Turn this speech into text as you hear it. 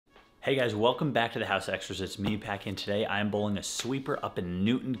Hey guys, welcome back to the House Extras. It's me, Packy, and today I am bowling a sweeper up in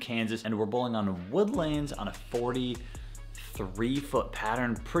Newton, Kansas, and we're bowling on wood lanes on a 43-foot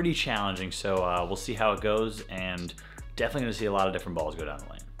pattern. Pretty challenging, so we'll see how it goes, and definitely gonna see a lot of different balls go down the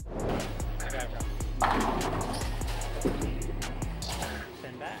lane.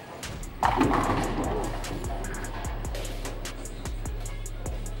 Send back.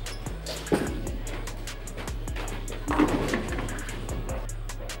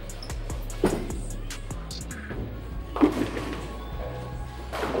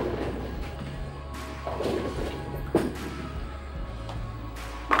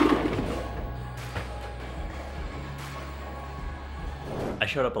 I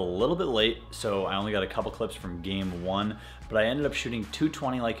showed up a little bit late, so I only got a couple clips from game one, but I ended up shooting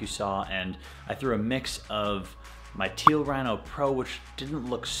 220 like you saw, and I threw a mix of my Teal Rhino Pro, which didn't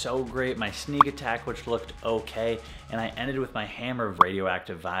look so great, my Sneak Attack, which looked okay, and I ended with my Hammer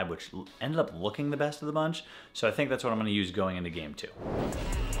Radioactive Vibe, which ended up looking the best of the bunch, so I think that's what I'm gonna use going into game two.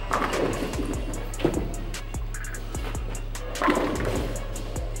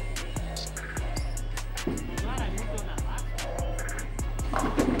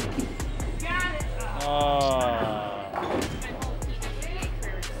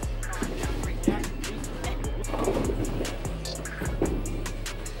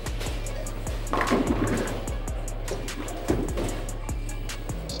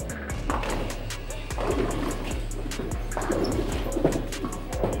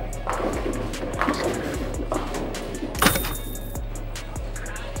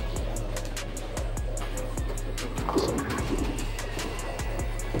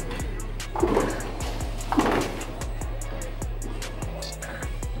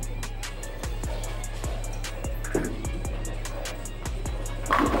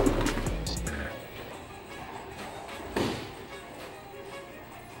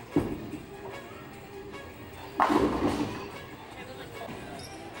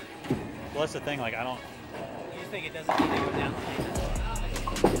 Well, that's the thing, like, I don't... You just think it doesn't need to go down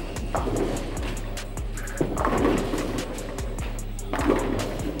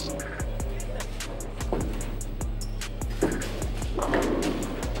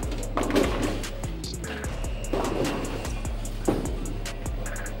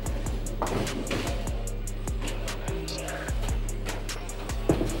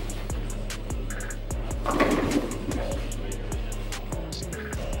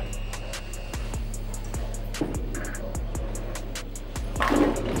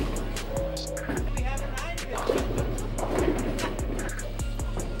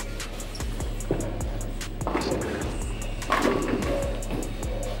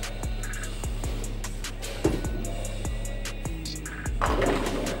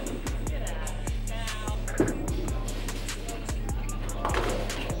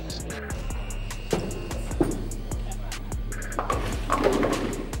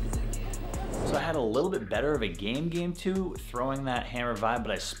a little bit better of a game two, throwing that hammer vibe,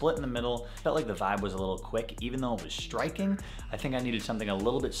 but I split in the middle. Felt like the vibe was a little quick, even though it was striking. I think I needed something a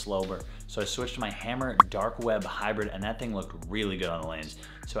little bit slower, so I switched to my Hammer Dark Web Hybrid, and that thing looked really good on the lanes.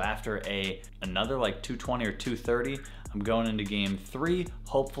 So after another like 220 or 230, I'm going into game three,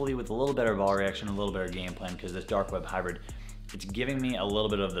 hopefully with a little better ball reaction, a little better game plan, because this Dark Web Hybrid, it's giving me a little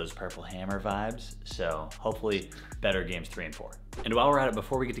bit of those Purple Hammer vibes, so hopefully better games 3 and 4. And while we're at it,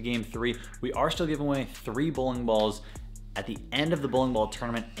 before we get to game three, we are still giving away 3 bowling balls at the end of the bowling ball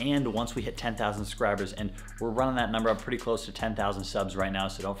tournament and once we hit 10,000 subscribers, and we're running that number up pretty close to 10,000 subs right now,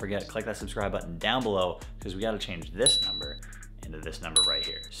 so don't forget, click that subscribe button down below, because we gotta change this number into this number right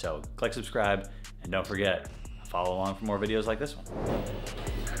here. So click subscribe, and don't forget, follow along for more videos like this one.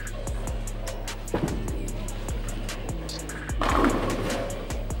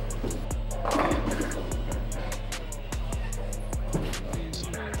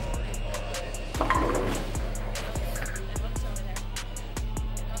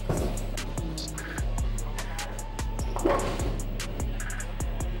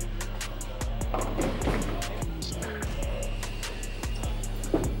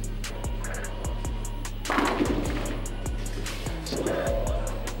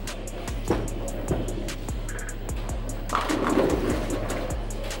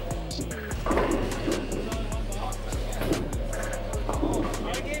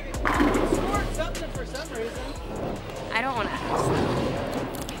 I don't want to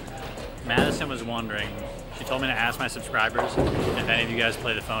ask. Madison was wondering, she told me to ask my subscribers if any of you guys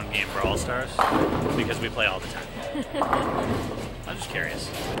play the phone game Brawl Stars, because we play all the time. I'm just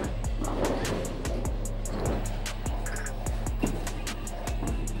curious.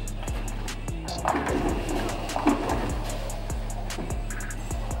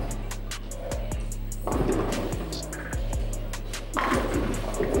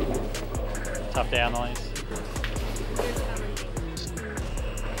 stay on the lanes.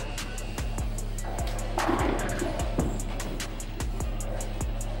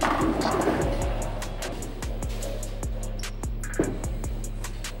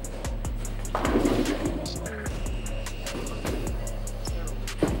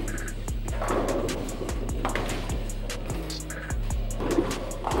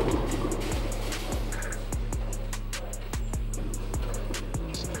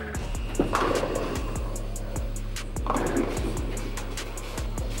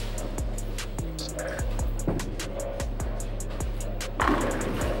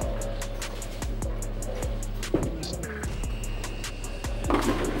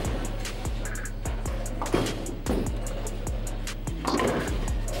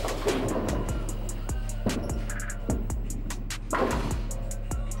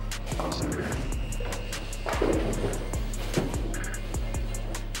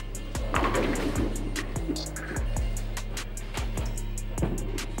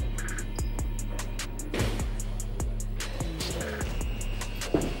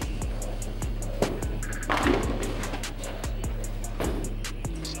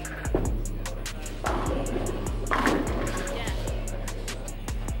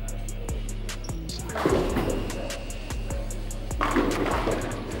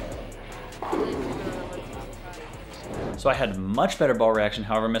 So I had much better ball reaction,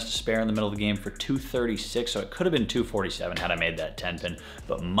 however missed a spare in the middle of the game for 236, so it could have been 247 had I made that 10 pin,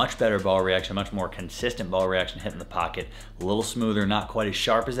 but much better ball reaction, much more consistent ball reaction hitting the pocket, a little smoother, not quite as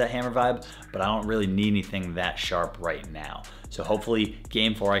sharp as that hammer vibe, but I don't really need anything that sharp right now. So hopefully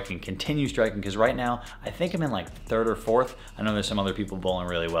game 4 I can continue striking, because right now I think I'm in like 3rd or 4th. I know there's some other people bowling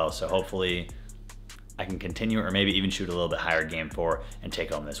really well, so hopefully I can continue or maybe even shoot a little bit higher game 4 and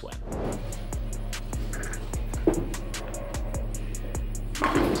take home this win.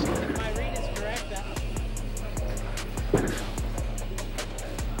 If my read is correct,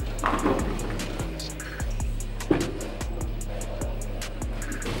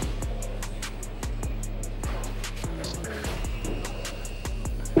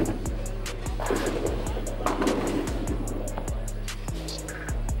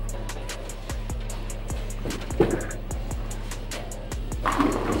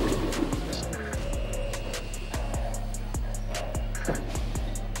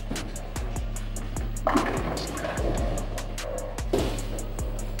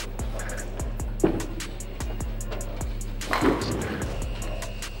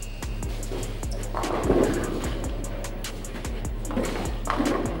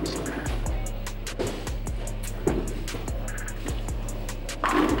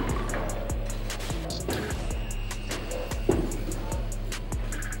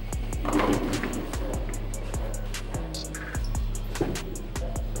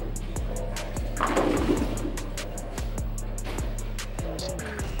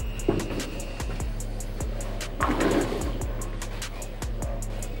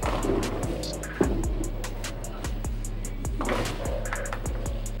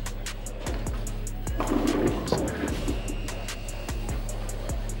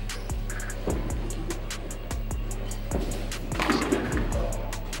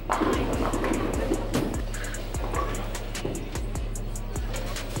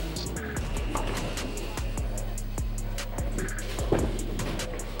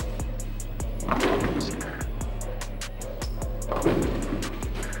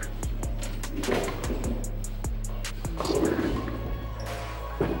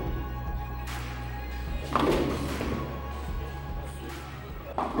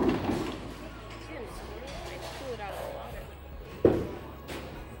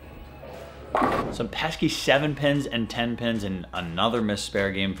 Some pesky 7 pins and 10 pins and another missed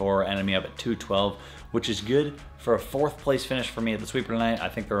spare game 4 ended me up at 212, which is good for a 4th place finish for me at the sweeper tonight. I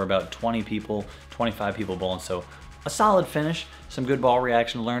think there were about 20 people, 25 people bowling, so a solid finish, some good ball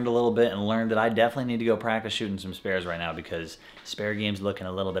reaction, learned a little bit and learned that I definitely need to go practice shooting some spares right now because spare game's looking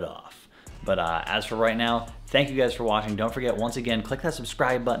a little bit off. But as for right now, thank you guys for watching. Don't forget, once again, click that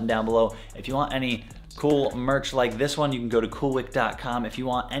subscribe button down below. If you want any cool merch like this one, you can go to coolwick.com. If you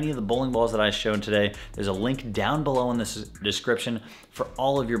want any of the bowling balls that I showed today, there's a link down below in this description for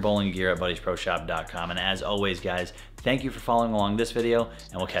all of your bowling gear at buddiesproshop.com. And as always, guys, thank you for following along this video,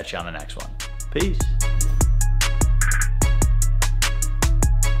 and we'll catch you on the next one. Peace.